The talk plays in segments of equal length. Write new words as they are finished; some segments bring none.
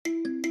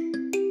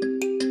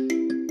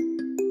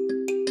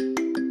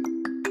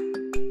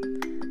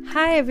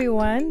Hi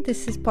everyone,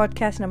 this is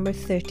podcast number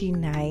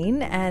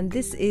 39 and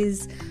this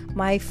is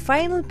my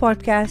final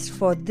podcast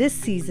for this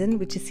season,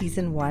 which is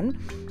season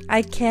 1.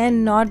 I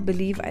cannot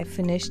believe I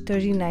finished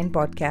 39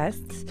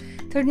 podcasts.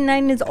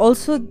 39 is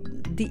also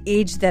the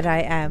age that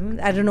I am.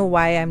 I don't know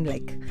why I'm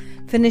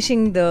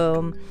finishing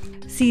the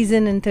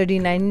season in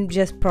 39,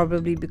 just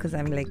probably because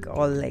I'm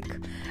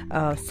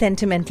all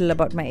sentimental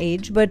about my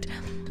age. But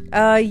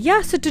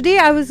so today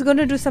I was going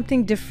to do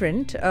something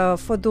different.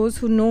 For those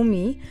who know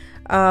me,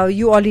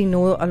 you already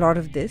know a lot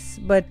of this,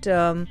 but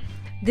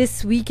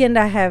this weekend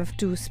I have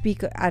to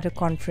speak at a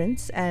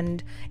conference,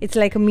 and it's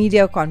like a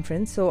media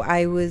conference. So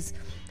I was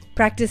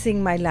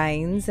practicing my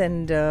lines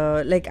and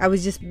I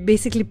was just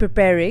basically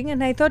preparing,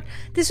 and I thought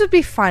this would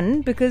be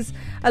fun because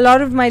a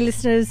lot of my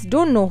listeners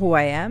don't know who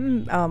I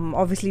am,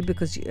 obviously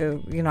because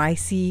I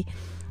see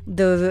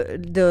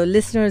the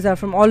listeners are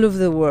from all over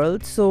the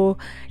world. So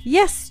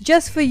yes,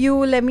 just for you,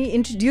 let me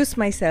introduce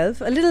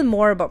myself, a little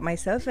more about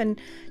myself and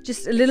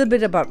just a little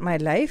bit about my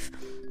life.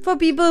 For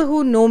people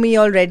who know me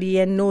already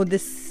and know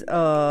this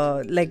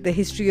the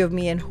history of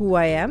me and who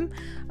I am,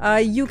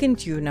 you can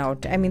tune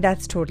out. I mean,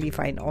 that's totally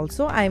fine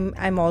also.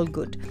 I'm all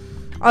good.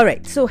 All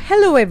right, so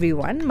hello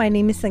everyone, my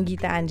name is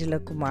Sangeeta Angela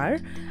Kumar.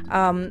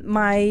 I'm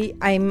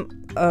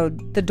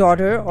the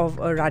daughter of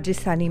a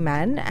Rajasthani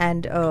man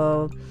and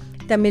a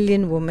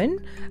Tamilian woman.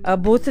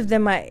 Both of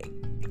them are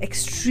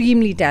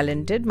extremely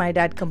talented. My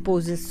dad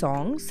composes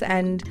songs,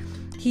 and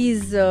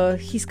he's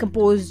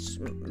composed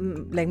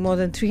more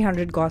than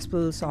 300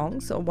 gospel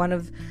songs. So one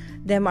of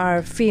them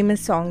are famous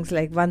songs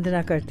like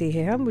Vandana Karte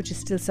Hai Hum, which is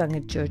still sung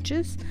at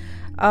churches.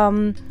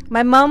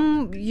 My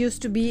mum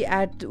used to be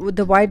at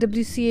the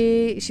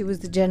YWCA. She was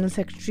the general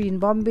secretary in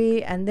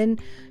Bombay, and then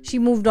she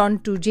moved on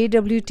to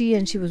JWT,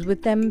 and she was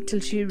with them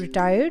till she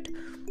retired.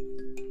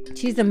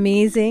 She's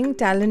amazing,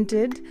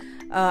 talented.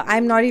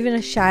 I'm not even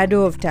a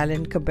shadow of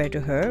talent compared to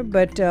her,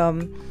 but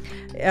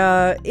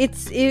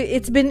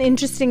it's been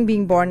interesting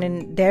being born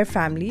in their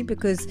family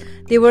because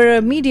they were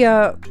a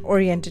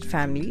media-oriented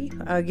family,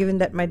 given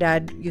that my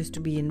dad used to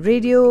be in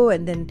radio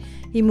and then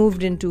he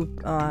moved into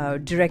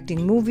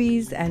directing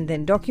movies and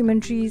then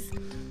documentaries.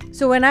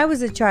 So when I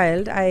was a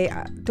child,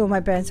 I told my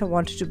parents I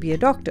wanted to be a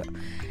doctor.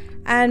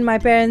 And my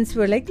parents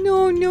were like,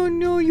 no,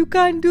 you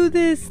can't do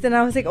this. Then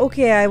I was like,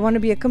 okay, I want to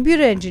be a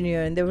computer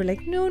engineer. And they were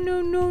like,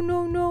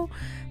 no.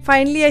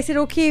 Finally, I said,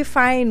 okay,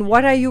 fine.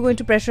 What are you going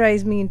to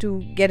pressurize me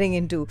into getting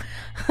into?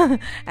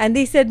 And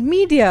they said,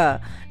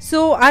 media.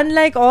 So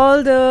unlike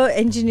all the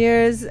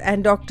engineers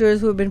and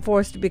doctors who have been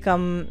forced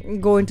to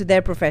go into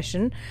their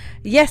profession,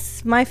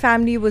 yes, my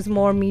family was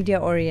more media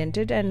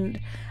oriented.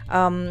 And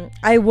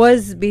I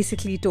was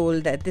basically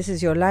told that this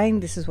is your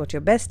line, this is what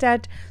you're best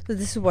at, so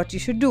this is what you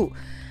should do.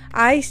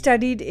 I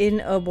studied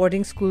in a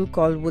boarding school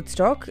called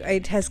Woodstock.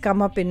 It has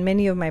come up in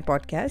many of my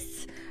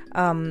podcasts.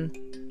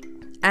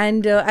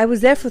 And I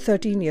was there for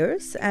 13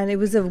 years and it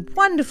was a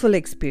wonderful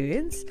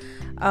experience.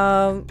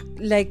 So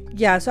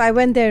I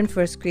went there in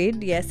first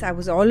grade. Yes, I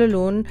was all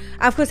alone.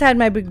 Of course, I had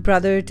my big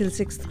brother till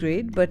 6th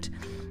grade, but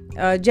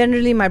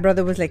generally my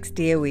brother was like,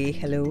 stay away,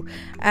 hello.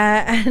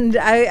 And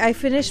I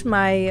finished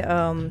my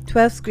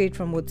 12th grade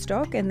from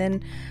Woodstock, and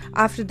then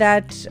after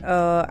that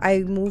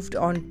I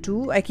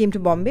came to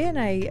Bombay and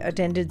I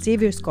attended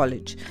Xavier's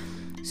College.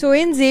 So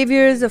in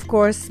Xavier's, of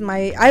course,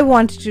 I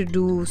wanted to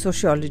do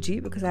sociology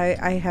because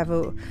I have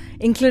a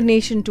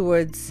inclination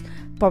towards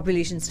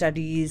population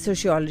studies,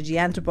 sociology,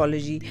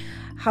 anthropology.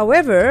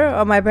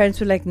 However, my parents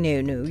were like,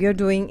 no, you're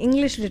doing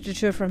English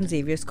literature from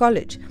Xavier's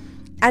College.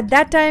 At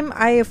that time,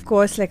 I, of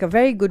course, like a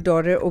very good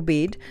daughter,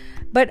 obeyed.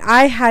 But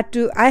I have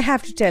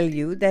to tell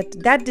you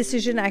that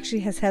decision actually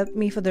has helped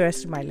me for the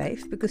rest of my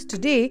life. Because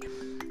today,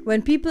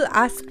 when people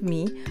ask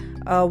me,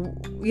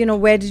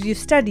 where did you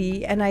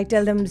study? And I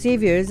tell them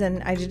Xavier's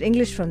and I did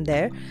English from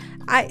there.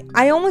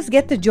 I almost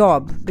get the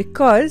job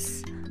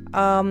because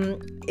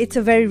it's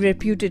a very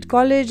reputed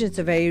college. It's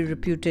a very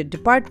reputed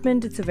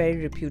department. It's a very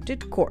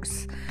reputed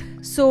course.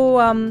 So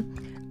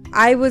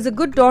I was a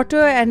good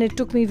daughter and it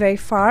took me very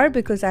far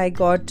because I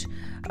got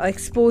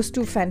exposed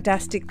to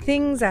fantastic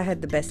things. I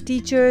had the best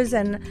teachers,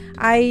 and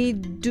I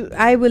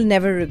will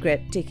never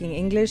regret taking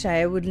English.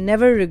 I would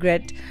never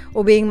regret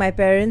obeying my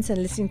parents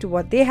and listening to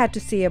what they had to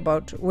say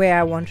about where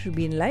I wanted to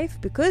be in life,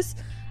 because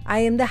I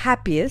am the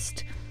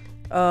happiest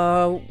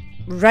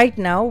right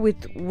now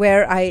with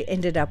where I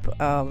ended up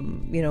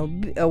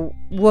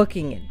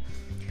working in.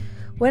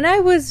 When I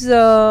was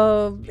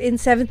in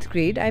 7th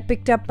grade, I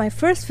picked up my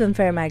first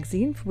Filmfare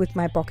magazine with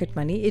my pocket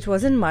money. It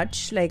wasn't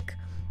much,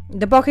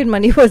 the pocket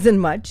money wasn't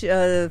much.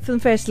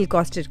 Filmfare still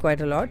costed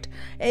quite a lot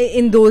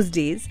in those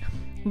days.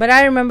 But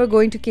I remember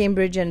going to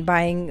Cambridge and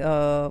buying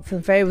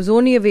Filmfare. It was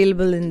only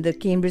available in the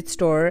Cambridge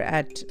store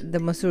at the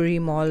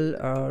Mussoorie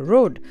Mall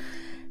Road.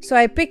 So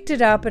I picked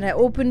it up and I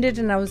opened it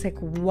and I was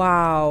like,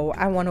 wow,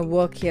 I want to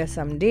work here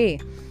someday.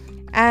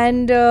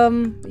 And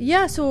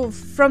so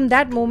from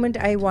that moment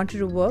I wanted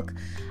to work.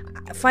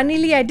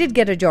 Funnily, I did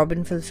get a job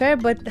in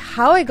Filmfare, but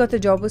how I got the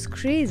job was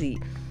crazy.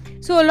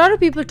 So a lot of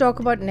people talk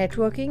about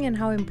networking and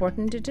how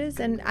important it is,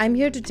 and I'm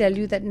here to tell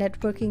you that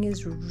networking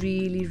is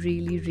really,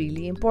 really,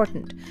 really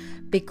important,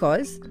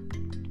 because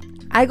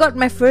I got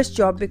my first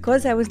job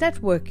because I was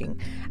networking.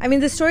 I mean,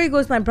 the story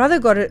goes, my brother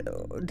got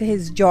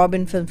his job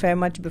in Filmfare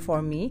much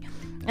before me,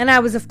 and I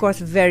was, of course,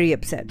 very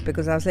upset,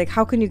 because I was like,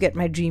 how can you get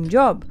my dream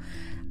job?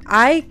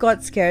 I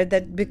got scared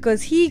that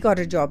because he got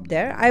a job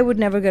there, I would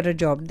never get a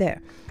job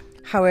there.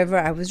 However,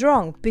 I was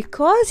wrong.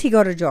 Because he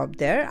got a job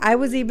there, I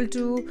was able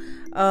to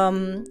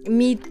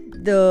meet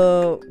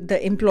the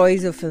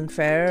employees of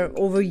Filmfare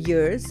over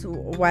years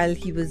while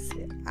he was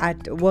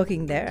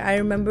working there. I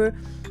remember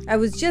I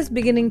was just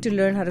beginning to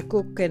learn how to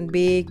cook and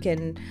bake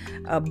and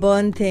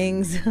burn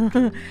things.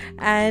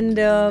 And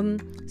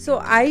so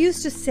I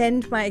used to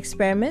send my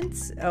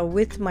experiments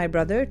with my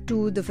brother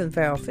to the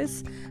Filmfare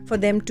office for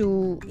them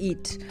to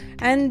eat.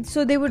 And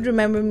so they would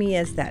remember me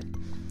as that.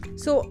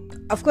 So,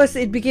 of course,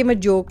 it became a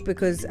joke,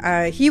 because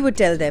he would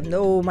tell them,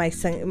 oh, my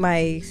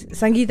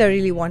Sangeeta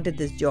really wanted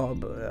this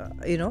job,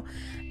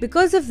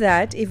 Because of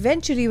that,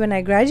 eventually, when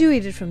I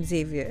graduated from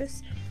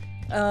Xavier's,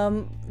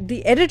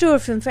 the editor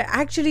of Filmfare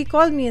actually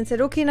called me and said,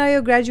 okay, now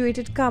you're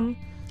graduated, come.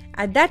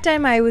 At that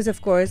time, I was,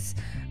 of course,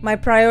 my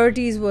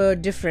priorities were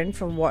different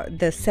from what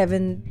the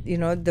seventh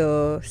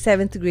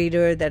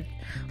grader that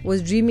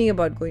was dreaming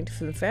about going to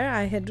Filmfare.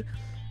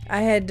 I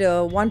had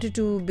wanted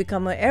to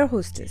become an air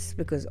hostess,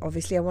 because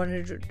obviously I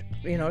wanted to,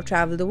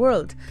 travel the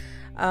world.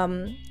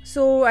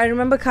 So I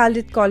remember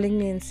Khalid calling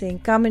me and saying,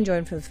 come and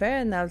join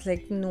Filmfare. And I was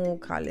like, no,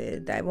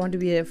 Khalid, I want to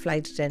be a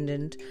flight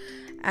attendant.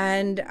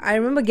 And I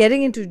remember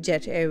getting into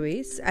Jet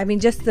Airways,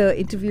 just the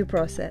interview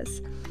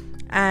process,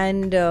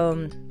 and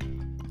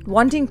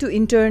wanting to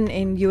intern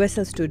in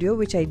USL Studio,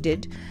 which I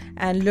did,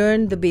 and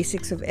learn the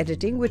basics of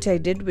editing, which I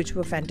did, which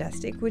were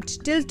fantastic, which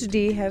till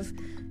today have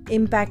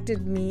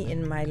impacted me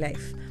in my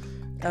life.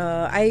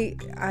 I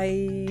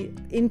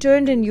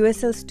interned in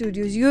USL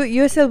Studios.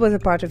 USL was a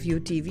part of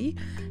UTV.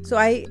 So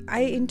I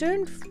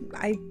interned,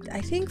 I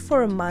think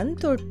for a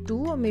month or 2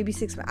 or maybe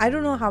 6 months. I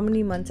don't know how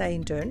many months I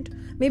interned.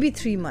 Maybe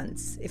 3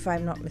 months, if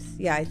I'm not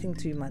mistaken. Yeah, I think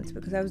 3 months,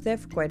 because I was there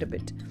for quite a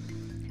bit.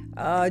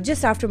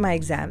 Just after my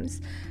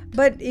exams.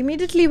 But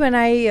immediately when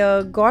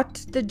I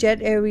got the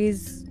Jet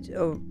Airways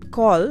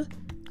call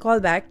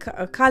back,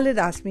 Khalid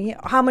asked me,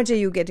 how much are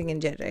you getting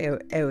in Jet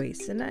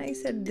Airways? And I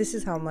said, this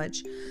is how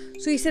much.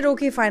 So he said,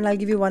 okay, fine, I'll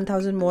give you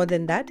 1,000 more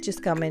than that.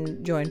 Just come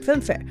and join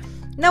Filmfare.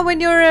 Now, when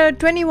you're a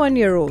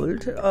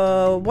 21-year-old,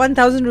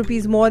 1,000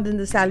 rupees more than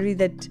the salary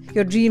that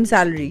your dream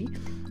salary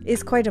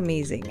is quite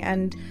amazing.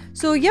 And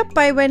so,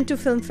 I went to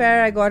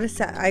Filmfare. I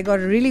got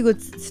a really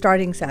good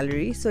starting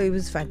salary. So it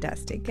was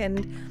fantastic.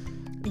 And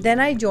then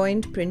I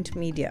joined print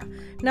media.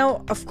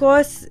 Now, of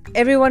course,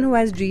 everyone who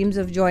has dreams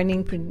of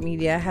joining print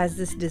media has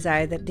this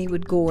desire that they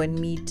would go and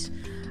meet,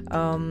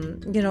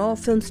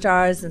 film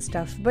stars and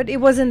stuff. But it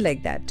wasn't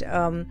like that.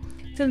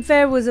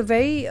 Filmfare was a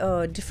very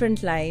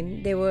different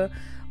line.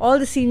 All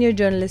the senior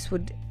journalists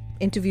would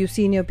interview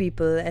senior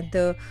people, and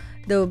the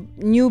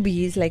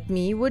newbies like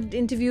me would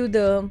interview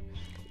the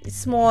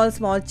small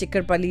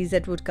chikkarpalis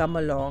that would come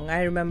along.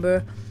 I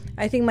remember,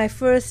 I think my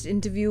first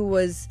interview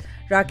was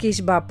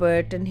Rakesh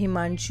Bapat and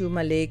Himanshu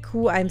Malik,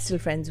 who I'm still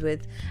friends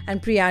with,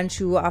 and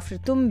Priyanshu after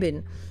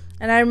Tumbin.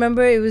 And I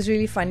remember it was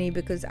really funny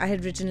because I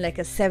had written like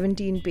a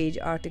 17-page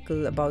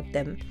article about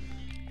them,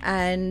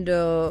 and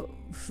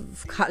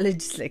Khalid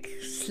just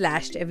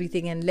slashed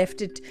everything and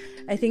left it.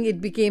 I think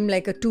it became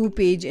like a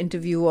 2-page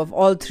interview of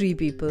all 3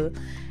 people.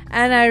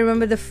 And I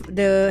remember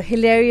the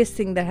hilarious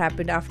thing that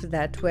happened after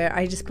that, where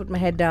I just put my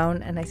head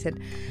down and I said,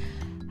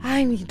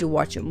 I need to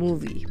watch a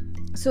movie.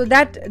 So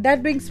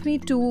that brings me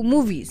to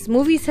movies.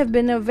 Movies have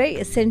been a very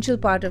essential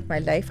part of my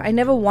life. I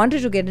never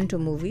wanted to get into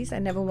movies. I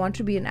never wanted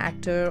to be an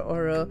actor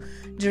or a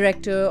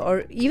director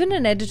or even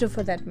an editor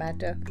for that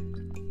matter.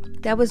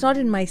 That was not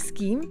in my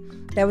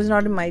scheme. That was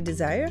not in my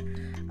desire.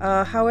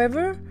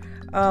 However,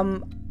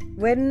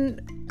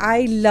 when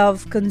I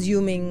love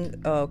consuming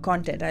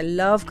content, I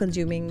love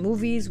consuming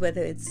movies,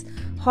 whether it's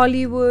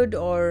Hollywood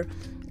or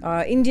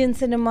Indian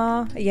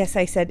cinema. Yes,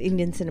 I said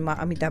Indian cinema,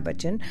 Amitabh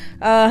Bachchan,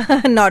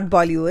 not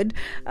Bollywood.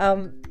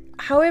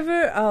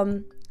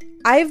 However,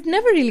 I've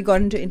never really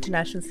gone into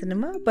international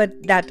cinema,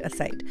 but that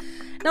aside.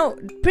 Now,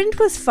 print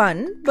was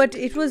fun, but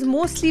it was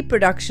mostly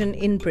production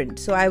in print.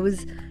 So I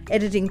was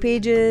editing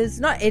pages,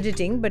 not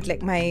editing, but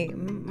like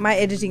my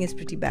editing is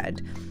pretty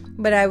bad.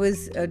 But I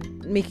was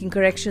making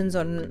corrections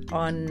on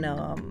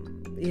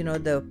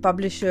the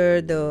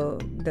publisher, the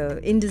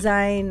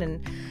InDesign,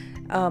 and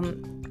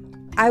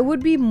I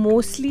would be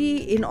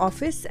mostly in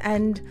office,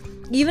 and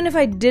even if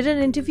I did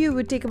an interview, it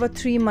would take about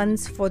 3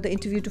 months for the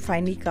interview to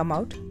finally come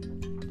out.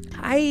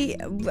 A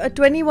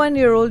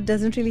 21-year-old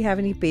doesn't really have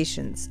any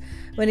patience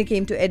when it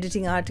came to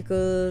editing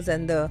articles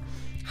and the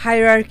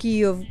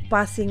hierarchy of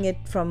passing it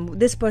from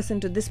this person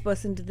to this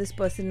person to this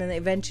person and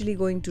eventually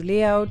going to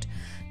layout,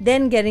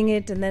 then getting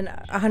it, and then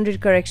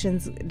 100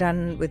 corrections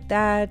done with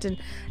that. And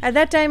at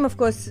that time, of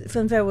course,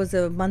 Filmfare was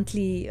a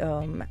monthly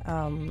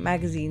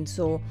magazine,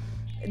 so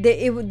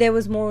there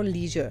was more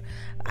leisure.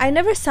 I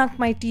never sunk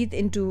my teeth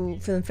into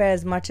Filmfare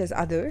as much as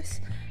others.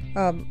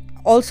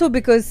 Also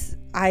because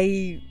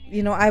I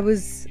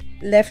was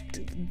left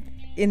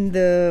in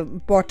the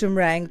bottom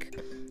rank,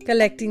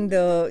 collecting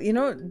I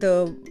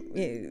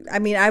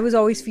was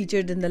always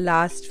featured in the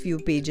last few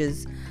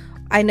pages.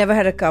 I never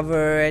had a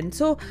cover, and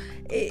so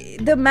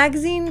the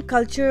magazine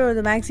culture or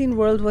the magazine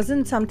world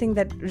wasn't something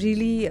that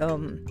really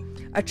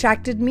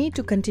attracted me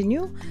to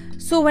continue.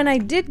 So when I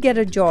did get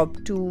a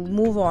job to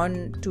move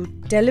on to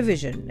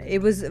television,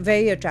 it was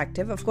very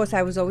attractive. Of course,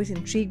 I was always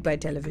intrigued by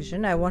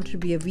television. I wanted to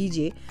be a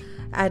VJ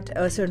at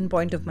a certain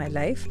point of my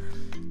life.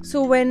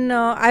 So when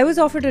I was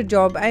offered a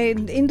job,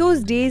 in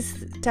those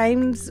days,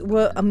 times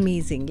were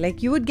amazing.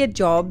 Like, you would get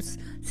jobs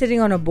sitting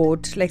on a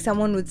boat. Like,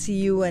 someone would see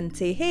you and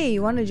say, "Hey,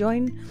 you want to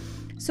join?"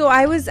 So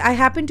I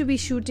happened to be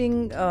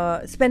spending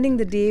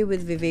the day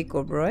with Vivek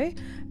Oberoi,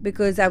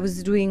 because I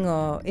was doing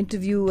an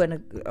interview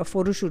and a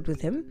photo shoot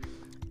with him.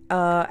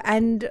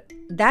 And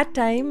that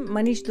time,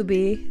 Manish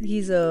Dubey,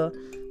 he's a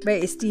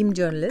very esteemed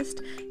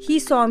journalist, he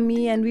saw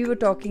me and we were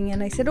talking,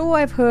 and I said, "Oh,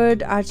 I've heard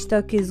Aaj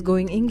Tak is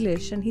going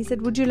English." And he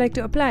said, "Would you like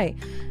to apply?"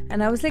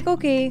 And I was like,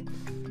 "Okay."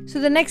 So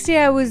the next day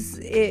I was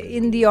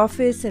in the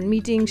office and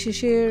meeting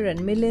Shishir and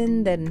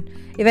Milind, and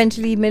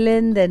eventually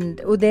Milind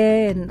and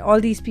Uday and all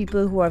these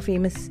people who are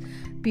famous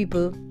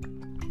people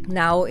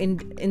now in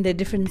their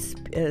different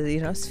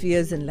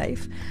spheres in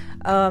life.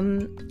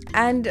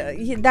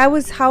 That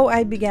was how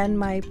I began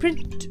my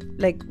print,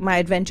 like my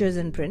adventures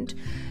in print.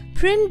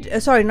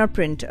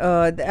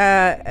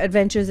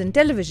 Adventures in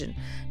television.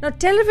 Now,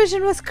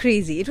 television was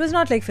crazy. It was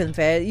not like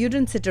Filmfare. You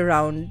didn't sit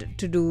around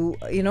to do,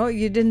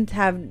 you didn't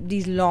have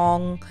these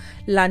long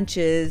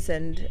lunches,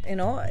 and,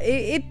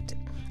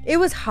 it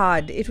was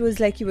hard. It was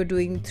like you were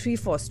doing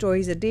 3-4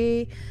 stories a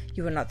day.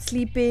 You were not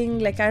sleeping.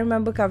 Like, I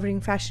remember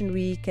covering Fashion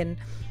Week, and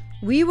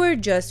we were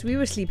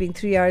sleeping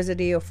 3 hours a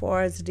day or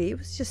 4 hours a day. It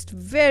was just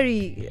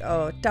very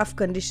tough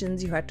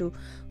conditions. You had to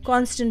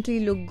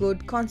constantly look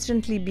good,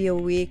 constantly be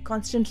awake,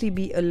 constantly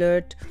be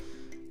alert.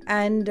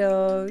 And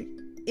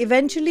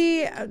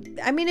eventually,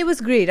 it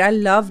was great. I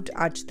loved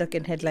Aaj Tak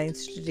and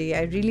Headlines Today.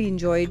 I really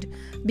enjoyed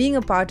being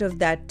a part of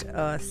that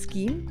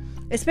scheme,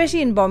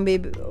 especially in Bombay.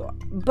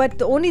 But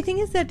the only thing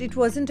is that it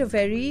wasn't a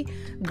very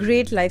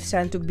great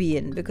lifestyle to be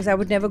in, because I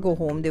would never go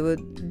home. There were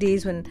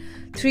days when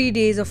 3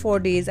 days or 4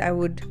 days I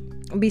would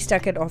be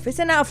stuck at office,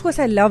 and of course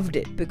I loved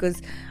it,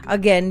 because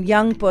again,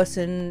 young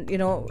person,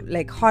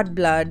 like hot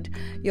blood,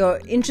 you're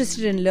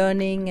interested in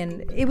learning.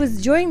 And it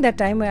was during that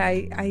time where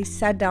I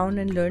sat down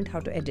and learned how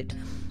to edit.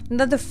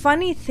 Now, the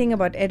funny thing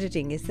about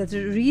editing is that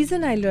the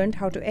reason I learned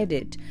how to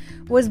edit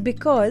was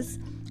because,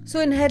 so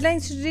in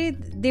Headlines Today,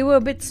 they were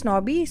a bit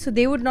snobby, so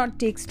they would not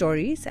take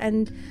stories,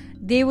 and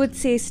they would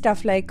say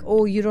stuff like,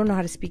 "Oh, you don't know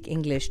how to speak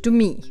English," to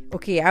me.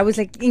 Okay, I was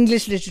like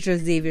English literature,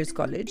 Xavier's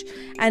College,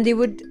 and they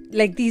would,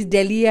 like, these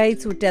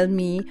Delhiites would tell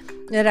me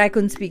that I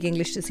couldn't speak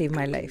English to save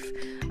my life.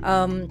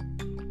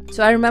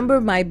 So I remember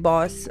my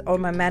boss or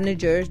my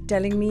manager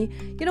telling me,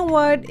 "You know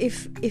what,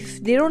 if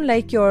they don't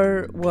like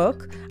your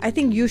work, I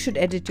think you should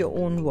edit your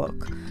own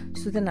work."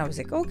 So then I was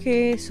like,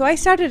 okay. So I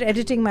started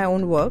editing my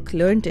own work,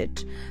 learned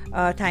it,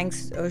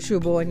 thanks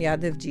Shubho and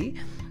Yadav ji,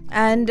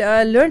 and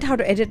learned how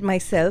to edit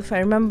myself. I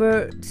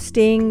remember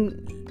staying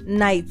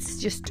nights,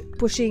 just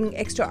pushing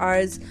extra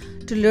hours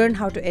to learn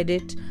how to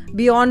edit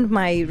beyond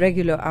my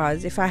regular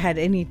hours if I had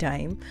any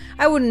time.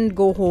 I wouldn't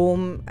go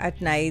home at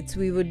nights.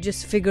 We would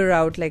just figure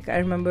out, like, I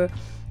remember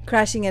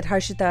crashing at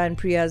Harshita and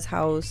Priya's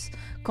house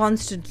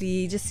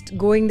constantly, just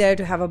going there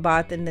to have a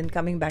bath and then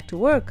coming back to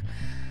work.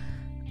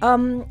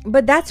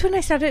 But that's when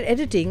I started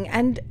editing,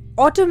 and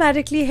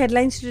automatically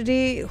Headlines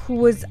Today, who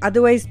was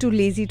otherwise too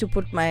lazy to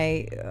put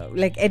my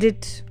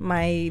edit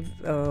my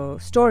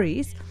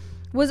stories,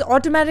 was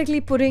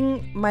automatically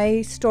putting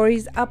my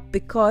stories up,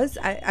 because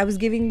I was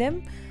giving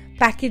them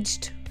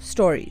packaged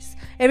stories.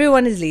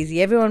 Everyone is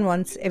lazy, everyone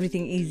wants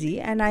everything easy,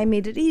 and I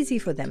made it easy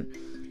for them.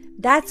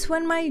 That's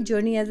when my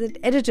journey as an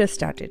editor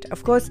started.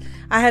 Of course,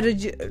 I had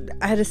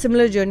a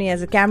similar journey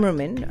as a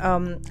cameraman.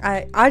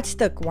 Aaj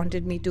Tak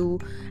wanted me to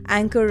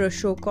anchor a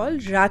show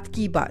called Raat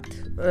Ki Baat.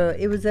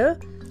 It was a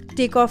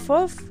takeoff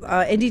of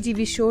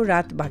NDTV show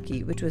Raat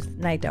Baki, which was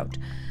Night Out.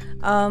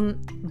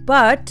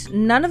 But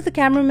none of the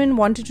cameramen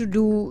wanted to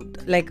do,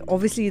 like,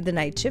 obviously the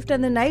night shift,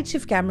 and the night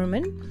shift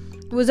cameraman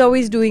was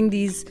always doing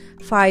these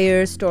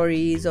fire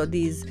stories or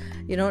these,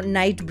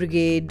 night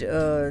brigade,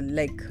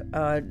 like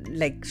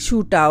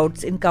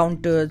shootouts,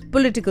 encounters,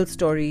 political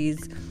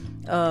stories,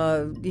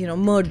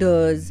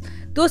 murders,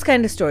 those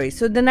kind of stories.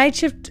 So the night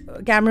shift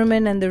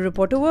cameraman and the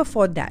reporter were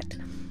for that.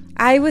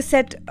 I was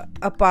set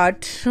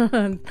apart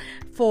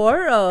for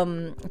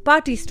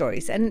party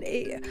stories, and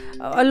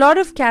a lot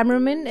of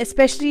cameramen,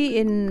 especially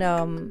in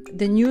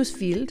the news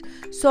field,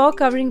 saw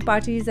covering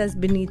parties as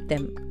beneath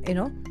them,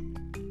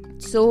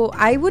 So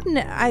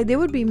there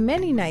would be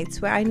many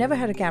nights where I never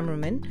had a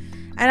cameraman,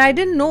 and I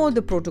didn't know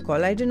the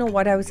protocol. I didn't know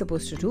what I was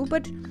supposed to do,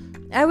 but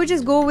I would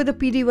just go with a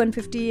PD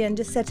 150 and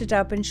just set it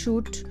up and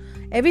shoot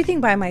everything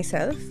by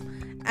myself.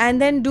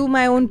 and then do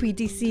my own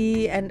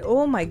PTC. And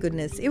oh my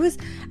goodness, it was,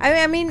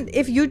 I mean,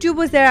 if YouTube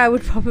was there, I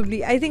would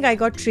probably, I think I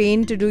got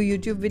trained to do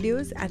YouTube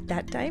videos at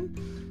that time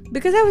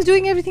because I was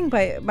doing everything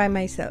by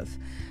myself.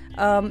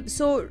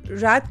 So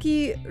Raat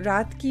Ki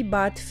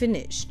Baat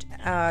finished,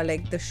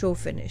 like the show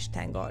finished,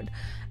 thank God.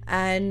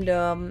 And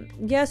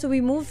so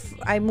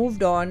I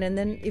moved on, and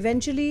then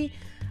eventually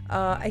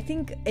I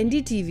think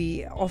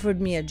NDTV offered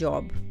me a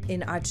job in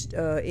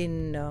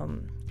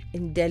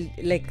Delhi,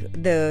 like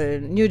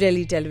the New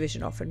Delhi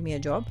television offered me a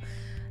job.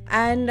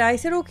 And I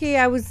said, okay,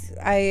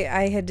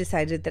 I had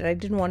decided that I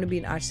didn't want to be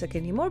in Aaj Tak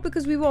anymore,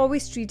 because we were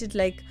always treated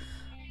like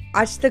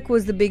Aaj Tak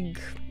was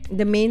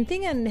the main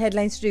thing, and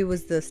Headlines Today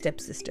was the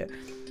stepsister.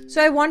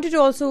 So I wanted to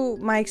also,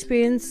 my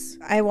experience,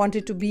 I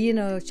wanted to be in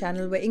a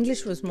channel where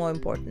English was more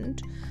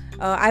important.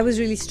 I was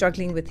really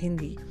struggling with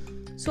Hindi.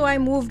 So I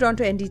moved on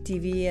to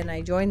NDTV and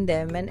I joined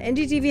them. And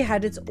NDTV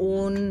had its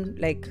own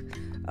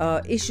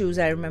issues.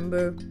 I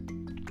remember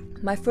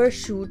my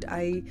first shoot,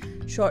 I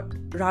shot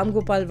Ram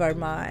Gopal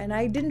Verma, and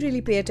I didn't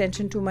really pay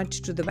attention too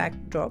much to the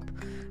backdrop.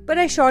 But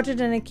I shot it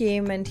and I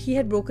came, and he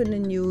had broken the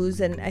news,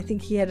 and I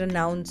think he had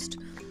announced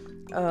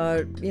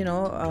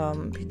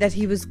that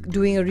he was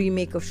doing a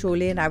remake of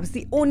Sholay, and I was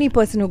the only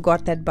person who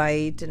got that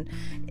bite. And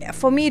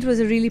for me, it was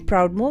a really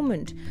proud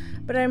moment.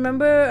 But I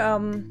remember,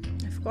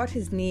 I forgot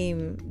his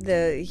name.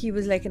 He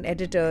was like an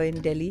editor in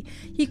Delhi.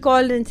 He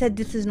called and said,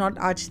 "This is not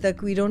Aaj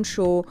Tak. We don't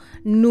show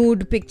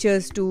nude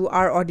pictures to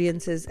our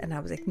audiences." And I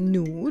was like,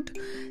 "Nude?"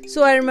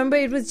 So I remember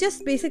it was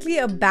just basically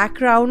a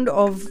background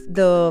of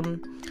the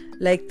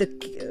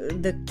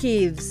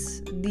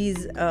caves.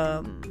 These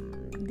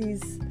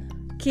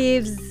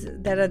caves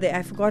that are there.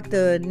 I forgot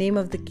the name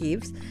of the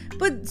caves,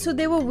 but so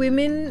there were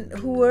women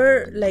who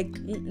were like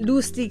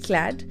loosely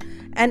clad,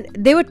 and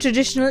they were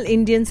traditional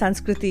Indian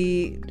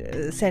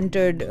Sanskriti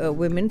centered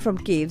women from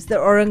caves, the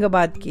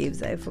Aurangabad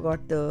caves. I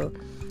forgot the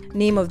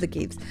name of the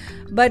caves,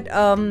 but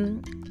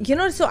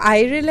so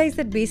I realized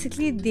that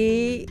basically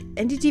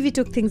NDTV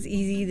took things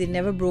easy. They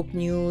never broke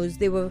news.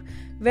 They were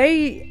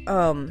very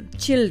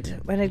chilled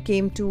when it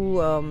came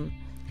to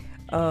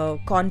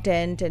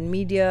content and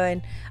media.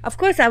 And of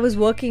course I was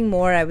working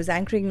more. I was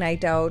anchoring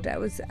Night Out.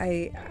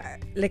 I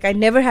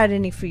never had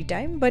any free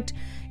time. But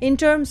in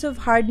terms of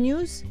hard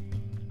news,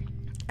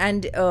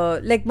 and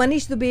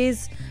Manish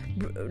Dubey's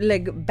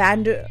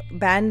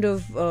band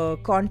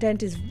of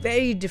content is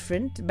very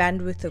different,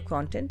 bandwidth of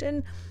content,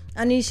 and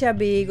Anisha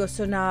Baig or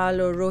Sonal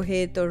or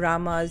Rohit or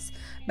Rama's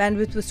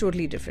bandwidth was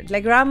totally different.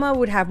 Like Rama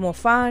would have more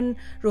fun,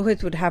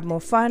 Rohit would have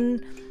more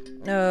fun,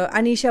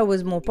 Anisha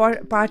was more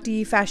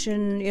party,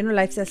 fashion,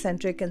 lifestyle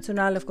centric, and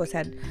Sonal of course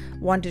had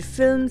wanted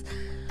films.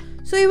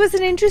 So it was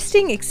an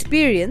interesting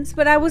experience,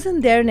 but I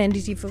wasn't there in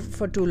NDT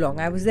for too long.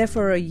 I was there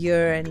for a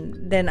year, and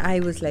then I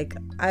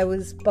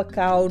was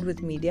buck-out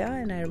with media.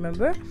 And I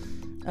remember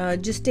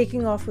just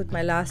taking off with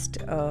my last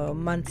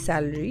month's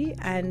salary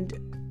and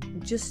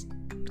just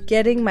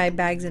getting my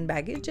bags and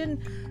baggage and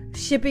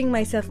shipping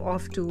myself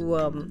off to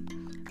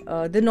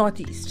the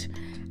Northeast.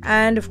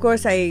 And of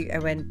course I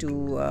went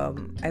to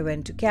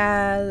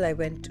Cal. I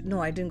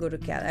didn't go to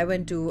Cal. I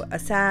went to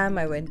Assam,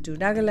 I went to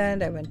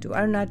Nagaland, I went to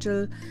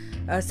Arunachal.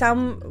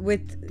 Some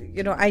with,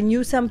 I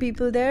knew some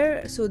people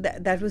there, so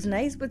that was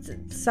nice, but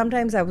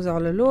sometimes I was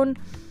all alone.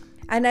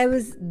 And I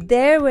was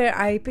there where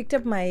I picked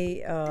up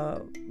my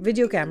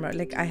video camera.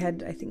 Like I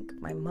had, I think,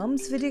 my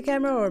mom's video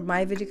camera or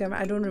my video camera,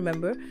 I don't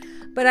remember.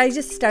 But I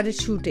just started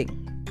shooting.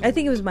 I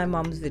think it was my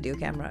mom's video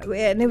camera,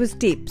 and it was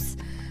tapes.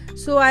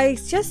 So I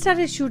just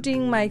started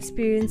shooting my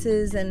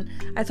experiences, and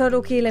I thought,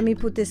 okay, let me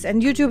put this,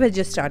 and YouTube had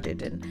just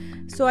started. And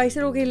so I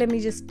said,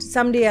 okay,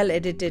 someday I'll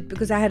edit it,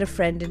 because I had a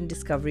friend in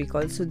Discovery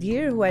called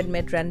Sudhir, who I'd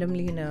met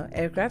randomly in an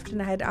aircraft,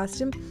 and I had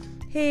asked him,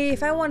 hey,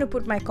 if I want to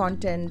put my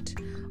content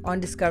on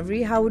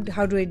Discovery, how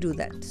do I do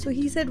that? So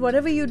he said,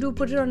 whatever you do,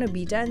 put it on a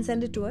beta and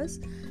send it to us,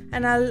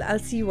 and I'll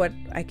see what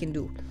I can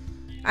do.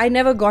 I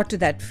never got to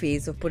that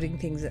phase of putting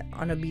things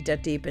on a beta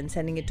tape and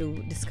sending it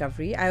to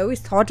Discovery. I always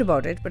thought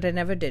about it, but I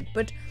never did.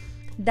 But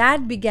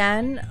that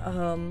began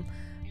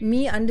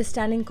me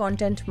understanding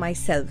content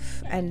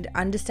myself, and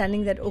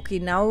understanding that, okay,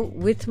 now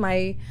with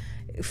my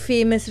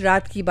famous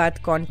Raat Ki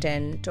Baat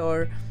content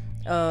or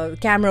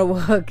camera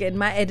work and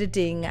my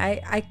editing,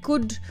 I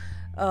could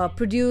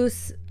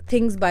produce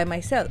things by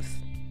myself.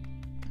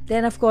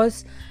 Then of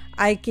course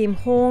I came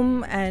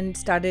home and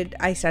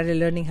I started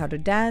learning how to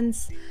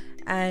dance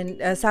and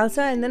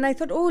salsa, and then I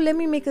thought, oh, let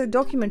me make a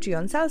documentary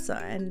on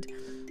salsa,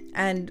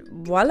 and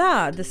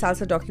voila, the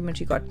salsa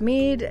documentary got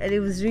made, and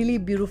it was really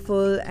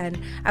beautiful. And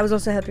I was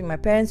also helping my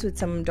parents with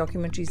some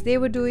documentaries they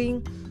were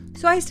doing.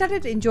 So I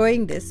started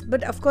enjoying this,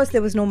 but of course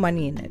there was no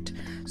money in it.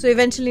 So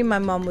eventually my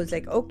mom was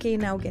like, okay,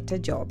 now get a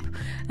job.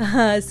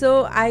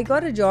 So I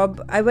got a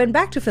job. I went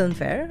back to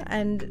Filmfare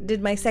and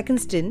did my second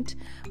stint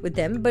with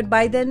them. But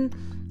by then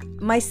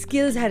my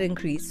skills had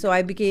increased. So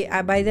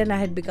by then I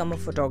had become a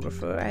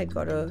photographer. I had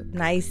got a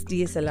nice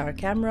DSLR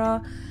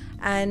camera.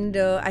 And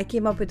I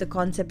came up with a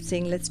concept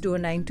saying, let's do a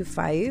 9 to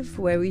 5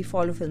 where we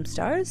follow film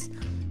stars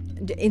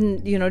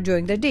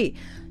during the day.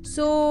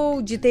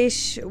 So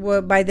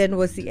Jitesh by then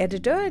was the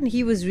editor, and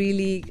he was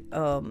really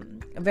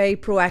very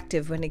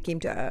proactive when it came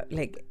to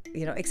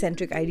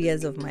eccentric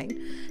ideas of mine.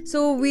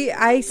 So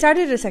I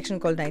started a section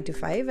called 9 to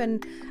 5,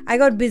 and I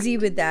got busy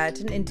with that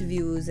and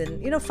interviews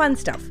and fun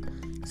stuff.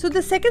 So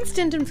the second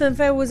stint in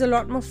Filmfare was a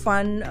lot more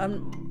fun, a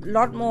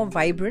lot more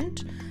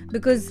vibrant,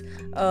 because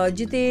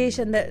Jitesh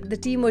and the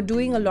team were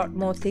doing a lot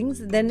more things.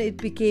 Then it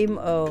became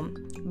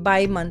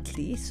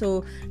bi-monthly,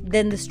 so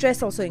then the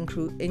stress also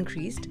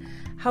increased.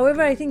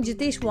 However, I think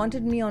Jitesh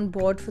wanted me on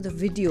board for the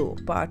video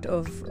part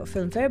of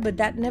Filmfare, but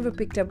that never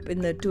picked up in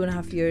the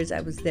 2.5 years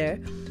I was there.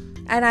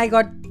 And I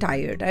got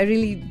tired. I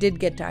really did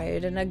get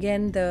tired. And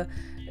again, the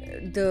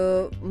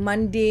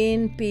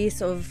mundane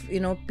pace of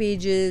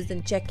pages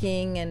and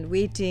checking and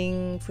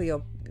waiting for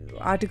your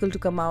article to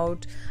come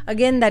out,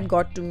 again, that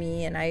got to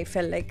me, and I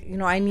felt like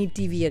I need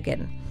TV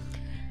again.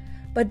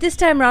 But this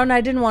time around, I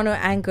didn't want to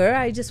anchor.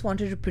 I just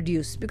wanted to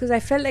produce, because I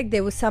felt like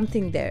there was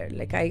something there.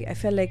 Like I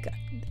felt like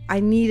I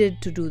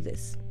needed to do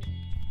this.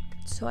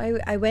 So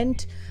I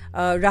went.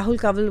 Rahul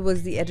Kanwal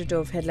was the editor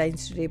of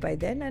Headlines Today by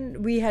then, and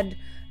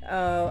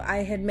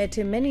I had met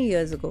him many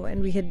years ago,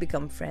 and we had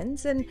become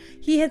friends. And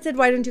he had said,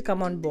 "Why don't you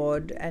come on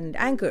board and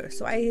anchor?"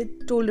 So I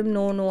had told him,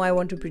 no, I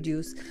want to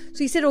produce. So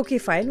he said, "Okay,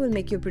 fine, we'll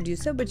make you a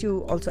producer, but you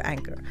also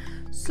anchor."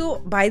 So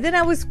by then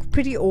I was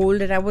pretty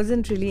old, and I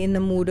wasn't really in the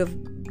mood of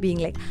being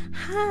like,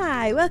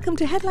 "Hi, welcome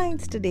to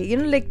Headlines Today."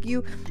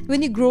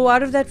 When you grow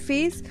out of that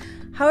phase.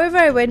 However,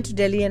 I went to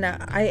Delhi, and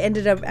I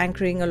ended up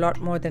anchoring a lot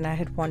more than I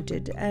had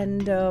wanted.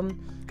 And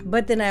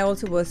but then I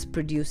also was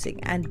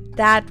producing, and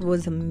that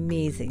was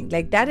amazing.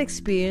 Like, that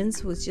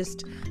experience was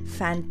just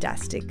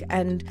fantastic,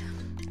 and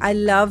I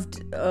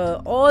loved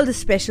all the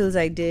specials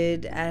I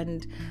did,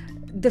 and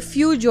the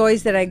few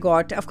joys that I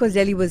got. Of course,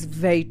 Delhi was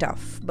very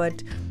tough,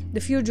 but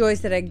the few joys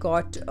that I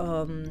got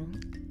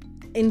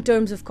in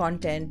terms of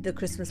content, the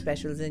Christmas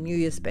specials and New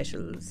Year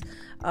specials,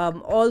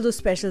 all those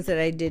specials that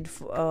I did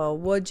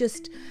were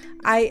just,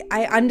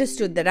 I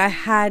understood that I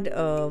had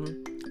a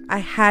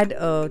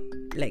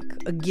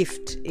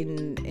gift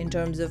in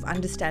terms of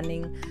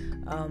understanding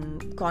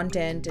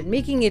content and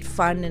making it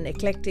fun and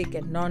eclectic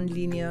and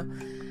non-linear.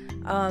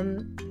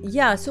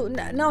 So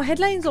now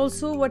Headlines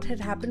also, what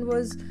had happened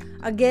was,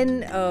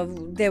 again,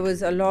 there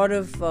was a lot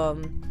of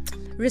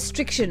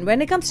restriction.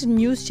 When it comes to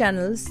news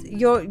channels,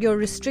 you're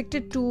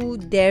restricted to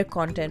their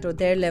content or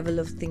their level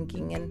of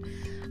thinking. And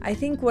I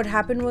think what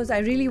happened was I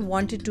really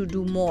wanted to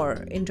do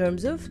more in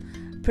terms of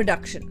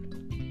production.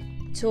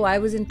 So I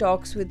was in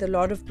talks with a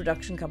lot of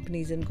production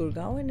companies in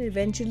Gurgaon, and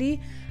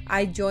eventually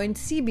I joined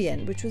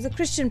CBN, which was a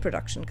Christian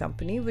production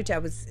company, which I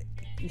was,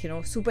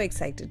 super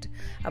excited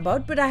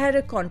about. But I had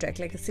a contract,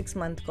 like a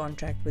 6-month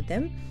contract with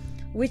them,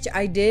 which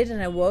I did,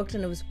 and I worked,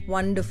 and it was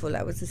wonderful.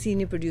 I was a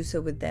senior producer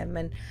with them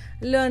and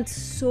learned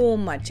so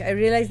much. I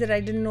realized that I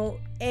didn't know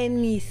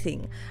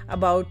anything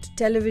about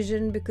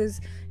television,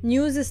 because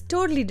news is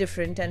totally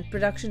different and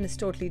production is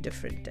totally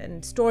different,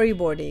 and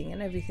storyboarding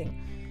and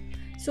everything.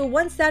 So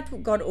once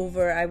that got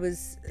over, I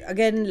was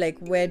again like,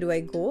 where do I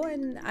go?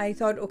 And I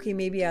thought, okay,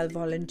 maybe I'll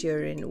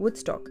volunteer in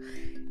Woodstock.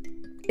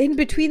 In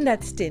between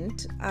that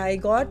stint, I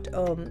got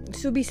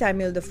Subi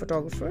Samuel, the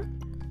photographer,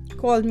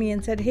 called me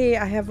and said, "Hey,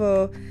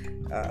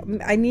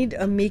 I need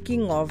a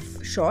making of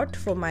shot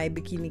for my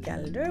bikini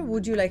calendar.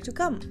 Would you like to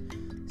come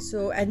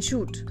and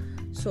shoot?"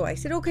 So I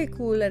said, okay,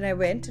 cool. And I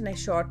went and I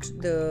shot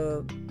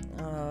the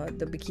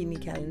bikini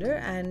calendar,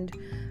 and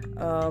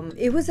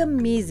it was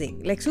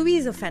amazing. Like, Subi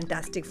is a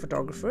fantastic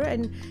photographer,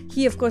 and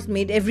he of course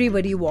made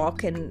everybody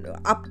walk and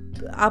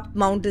up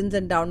mountains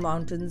and down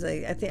mountains.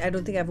 I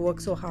don't think I've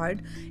worked so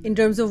hard in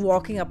terms of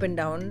walking up and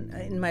down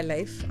in my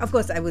life. Of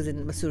course, I was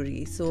in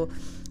Mussoorie,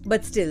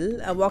 but still,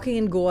 walking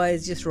in Goa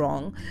is just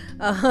wrong.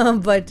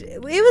 But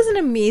it was an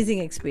amazing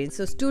experience.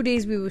 So 2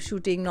 days we were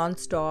shooting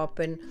non-stop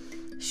and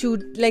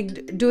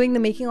doing the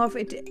making of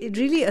it. It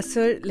really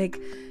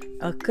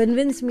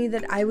convinced me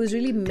that I was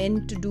really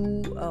meant to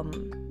do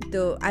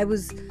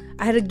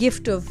I had a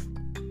gift of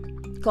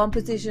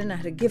composition, I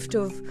had a gift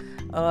of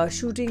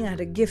shooting, I had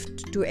a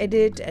gift to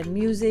edit and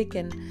music,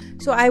 and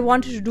so I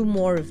wanted to do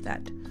more of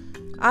that.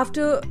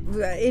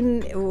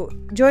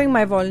 During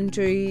my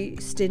voluntary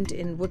stint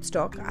in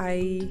Woodstock,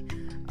 I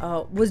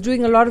was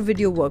doing a lot of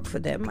video work for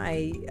them.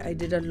 I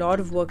did a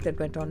lot of work that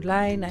went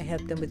online. I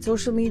helped them with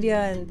social media,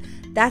 and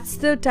that's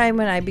the time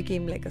when I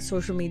became like a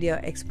social media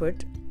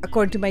expert.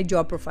 According to my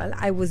job profile,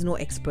 I was no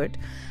expert,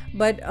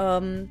 but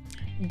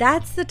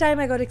that's the time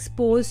I got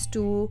exposed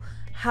to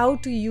how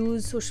to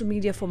use social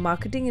media for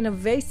marketing in a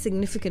very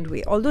significant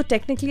way. Although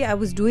technically I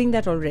was doing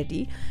that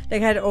already.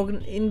 Like, I had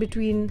in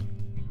between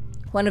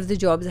one of the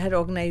jobs, I had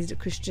organized a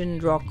Christian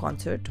rock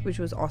concert, which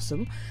was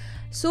awesome.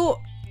 So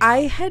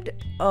I had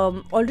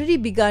already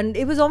begun.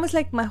 It was almost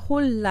like my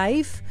whole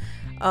life,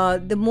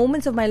 the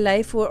moments of my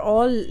life were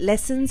all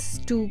lessons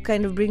to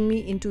kind of bring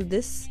me into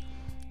this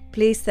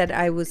place that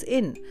I was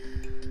in.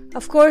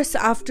 Of course,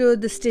 after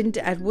the stint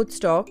at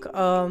Woodstock,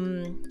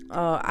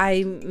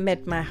 I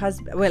met my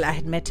husband. Well, I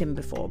had met him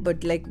before,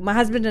 but like my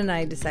husband and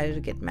I decided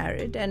to get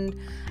married, and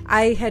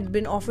I had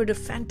been offered a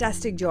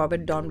fantastic job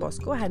at Don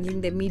Bosco,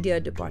 handling their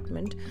media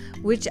department,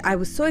 which I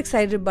was so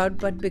excited about.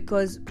 But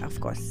because, of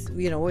course,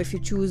 if you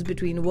choose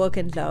between work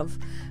and love,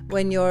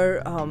 when you're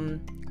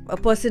a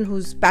person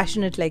who's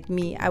passionate like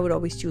me, I would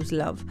always choose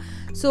love.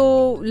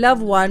 So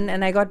love won,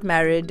 and I got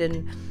married.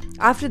 And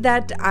after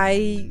that,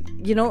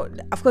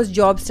 of course,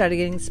 jobs started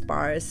getting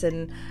sparse,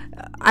 and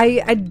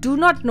I do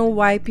not know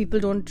why people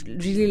don't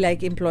really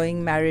like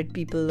employing married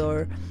people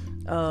or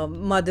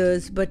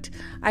mothers, but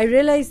I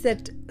realized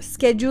that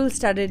schedules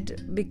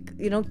started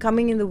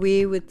coming in the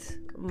way with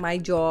my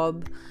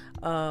jobs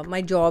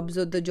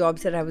or the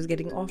jobs that I was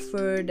getting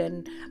offered.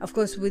 And of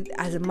course,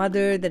 as a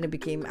mother, then it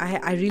became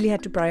I really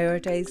had to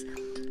prioritize.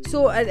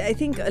 So I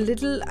think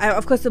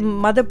of course the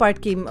mother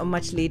part came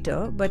much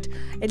later, but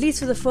at least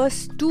for the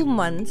first 2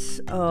 months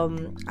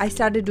I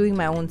started doing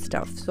my own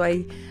stuff. So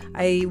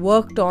I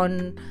worked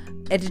on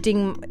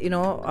editing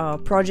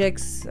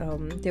projects.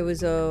 There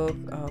was a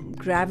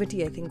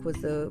Gravity, I think, was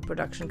the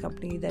production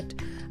company that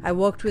I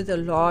worked with a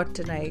lot,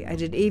 and I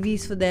did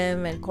AVs for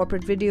them and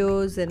corporate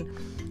videos, and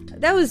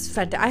that was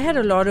fantastic. I had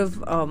a lot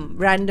of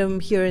random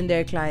here and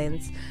there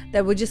clients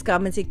that would just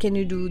come and say, can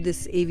you do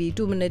this AV,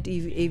 2-minute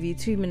AV,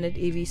 3-minute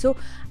AV? So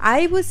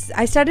I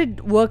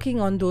started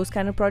working on those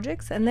kind of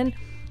projects. And then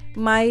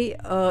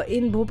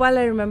in Bhopal,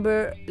 I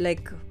remember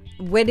like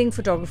wedding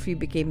photography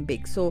became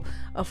big. So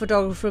a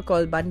photographer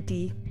called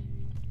Bunty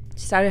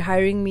started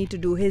hiring me to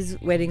do his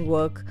wedding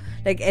work,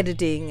 like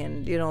editing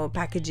and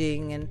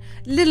packaging and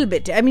little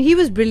bit. I mean, he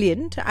was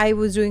brilliant. I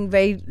was doing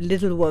very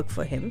little work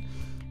for him.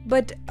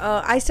 But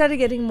I started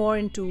getting more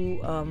into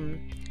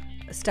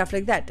stuff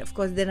like that. Of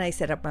course, then I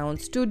set up my own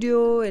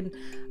studio, and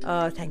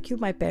thank you,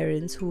 my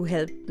parents, who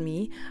helped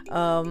me.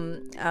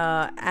 And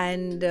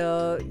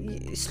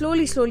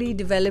slowly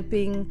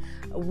developing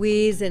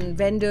ways and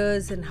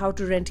vendors and how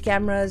to rent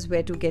cameras,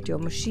 where to get your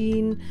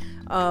machine.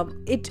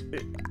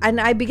 And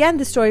I began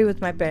the story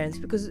with my parents,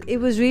 because it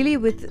was really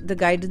with the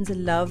guidance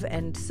and love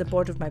and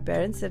support of my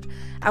parents that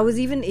I was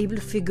even able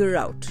to figure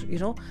out,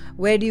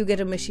 where do you get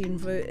a machine?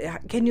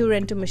 Can you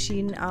rent a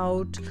machine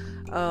out?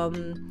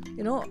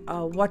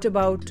 What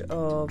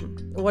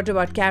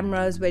about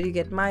cameras? Where do you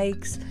get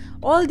mics?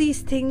 All these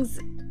things,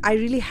 I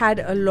really had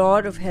a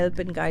lot of help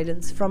and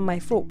guidance from my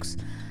folks.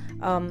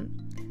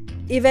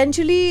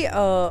 Eventually,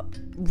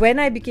 when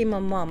I became a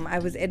mom, I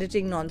was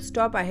editing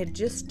non-stop. I had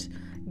just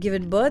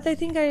given birth. I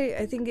think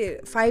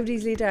 5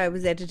 days later, I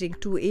was editing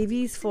 2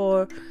 AVs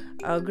for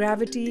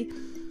Gravity.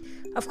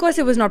 Of course,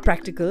 it was not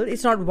practical.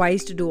 It's not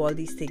wise to do all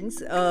these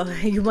things.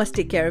 You must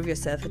take care of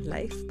yourself in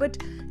life. But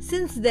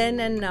since then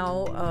and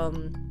now,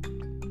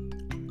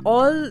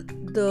 all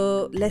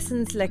the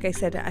lessons, like I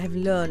said, I have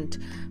learned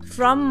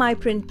from my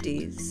print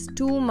days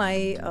to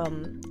my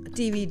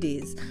TV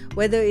days,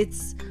 whether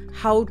it's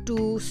how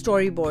to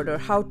storyboard or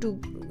how to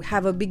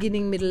have a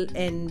beginning, middle,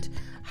 end,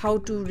 how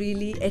to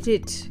really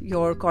edit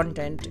your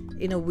content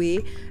in a way,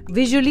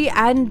 visually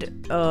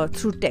and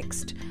through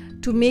text,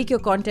 to make your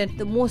content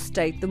the most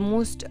tight, the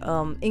most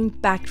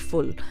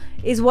impactful,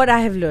 is what I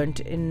have learned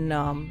in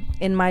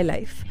my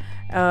life.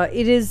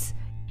 It is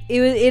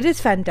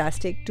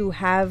fantastic to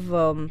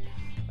have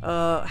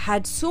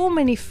had so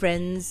many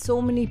friends,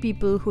 so many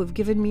people who have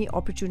given me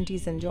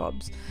opportunities and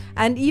jobs.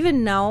 And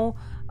even now,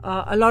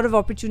 a lot of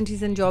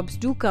opportunities and jobs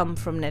do come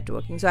from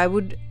networking. So I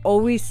would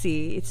always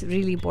say it's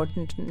really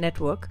important to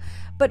network.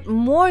 But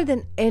more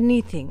than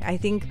anything, I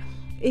think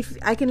if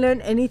I can learn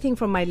anything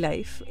from my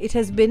life, it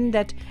has been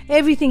that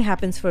everything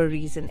happens for a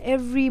reason.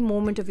 Every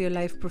moment of your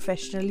life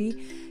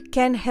professionally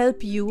can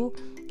help you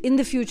in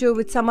the future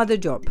with some other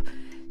job.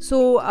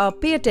 So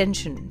pay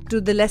attention to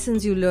the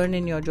lessons you learn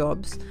in your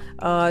jobs.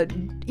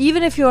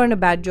 Even if you're in a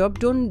bad job,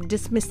 don't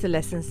dismiss the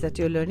lessons that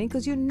you're learning,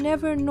 because you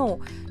never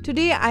know.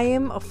 Today I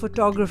am a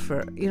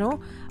photographer,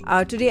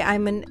 today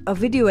I'm a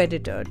video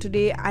editor.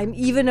 Today I'm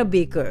even a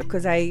baker,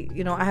 because I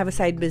have a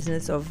side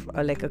business of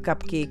like a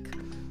cupcake,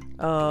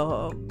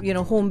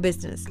 home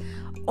business.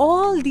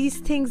 All these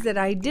things that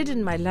I did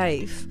in my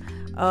life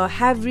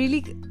have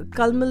really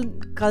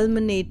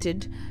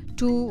culminated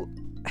to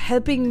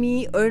helping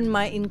me earn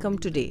my income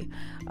today.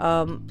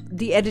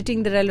 The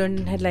editing that I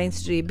learned in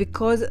Headlines today,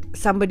 because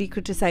somebody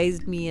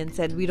criticized me and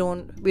said we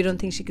don't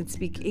think she can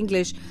speak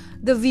English.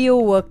 The VO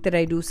work that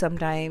I do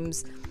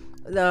sometimes,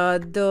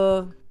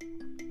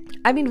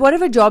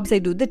 whatever jobs I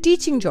do, the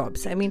teaching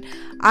jobs. I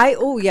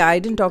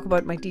didn't talk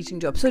about my teaching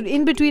job. So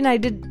in between, I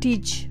did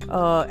teach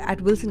at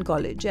Wilson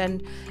College,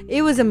 and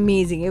it was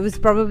amazing. It was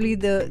probably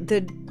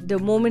the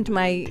moment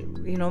my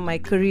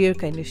career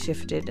kind of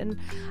shifted. And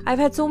I've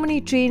had so many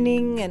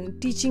training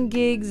and teaching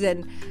gigs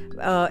and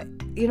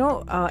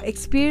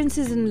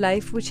experiences in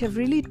life which have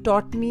really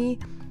taught me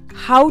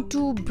how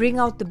to bring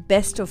out the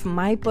best of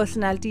my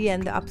personality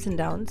and the ups and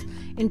downs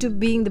into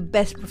being the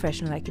best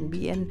professional I can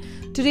be. And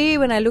today,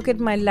 when I look at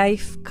my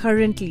life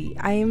currently,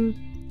 I'm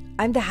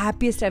the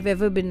happiest I've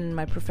ever been in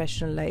my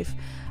professional life.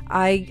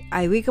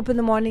 I wake up in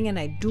the morning and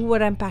I do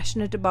what I'm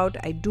passionate about.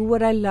 I do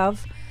what I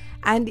love.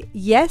 And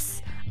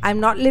yes, I'm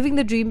not living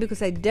the dream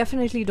because I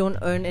definitely don't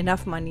earn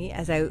enough money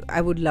as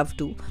I would love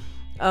to.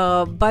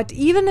 But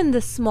even in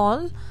the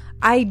small,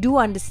 I do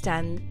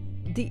understand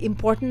the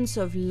importance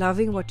of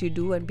loving what you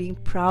do and being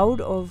proud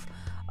of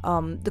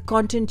the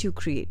content you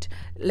create.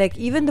 Like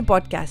even the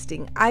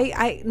podcasting,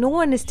 I no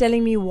one is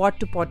telling me what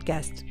to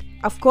podcast.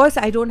 Of course,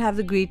 I don't have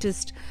the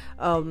greatest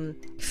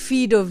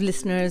feed of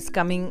listeners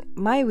coming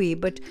my way,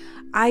 but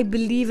I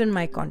believe in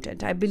my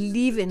content. I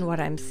believe in what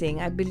I'm saying.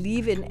 I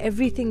believe in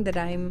everything that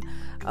I'm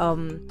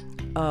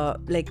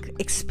like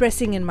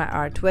expressing in my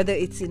art, whether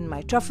it's in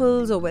my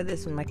truffles or whether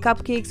it's in my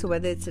cupcakes or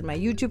whether it's in my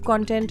YouTube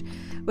content,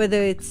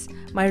 whether it's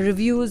my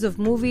reviews of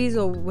movies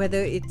or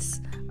whether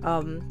it's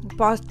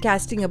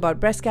podcasting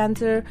about breast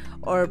cancer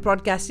or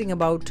podcasting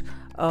about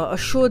a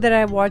show that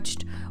I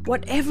watched.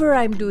 Whatever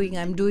I'm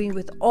doing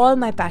with all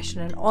my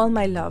passion and all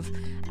my love.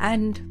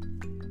 And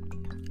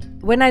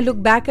when I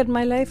look back at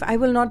my life, I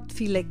will not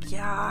feel like,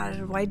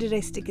 why did I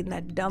stick in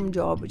that dumb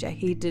job which I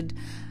hated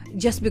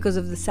just because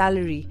of the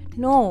salary?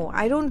 No,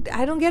 I don't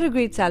get a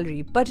great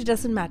salary, but it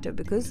doesn't matter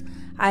because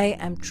I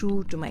am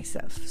true to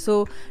myself.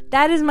 So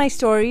that is my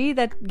story.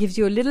 That gives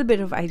you a little bit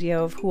of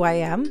idea of who I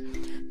am.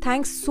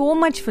 Thanks so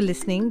much for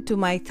listening to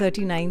my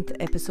 39th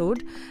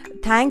episode.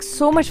 Thanks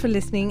so much for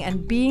listening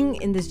and being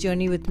in this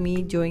journey with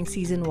me during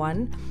season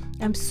 1.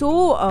 I'm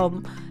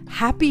so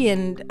happy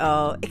and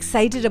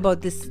excited about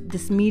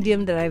this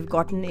medium that I've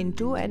gotten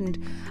into, and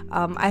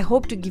I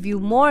hope to give you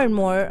more and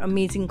more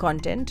amazing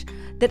content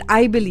that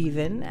I believe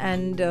in.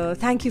 And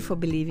thank you for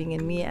believing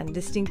in me and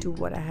listening to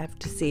what I have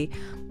to say.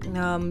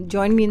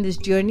 Join me in this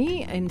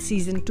journey in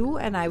season 2,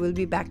 and I will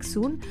be back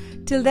soon.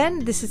 Till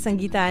then, this is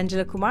Sangeeta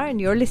Angela Kumar, and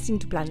you're listening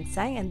to Planet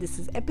Sang, and this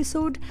is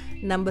episode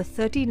number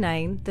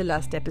 39, the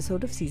last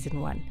episode of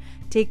season 1.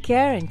 Take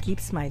care and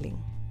keep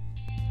smiling.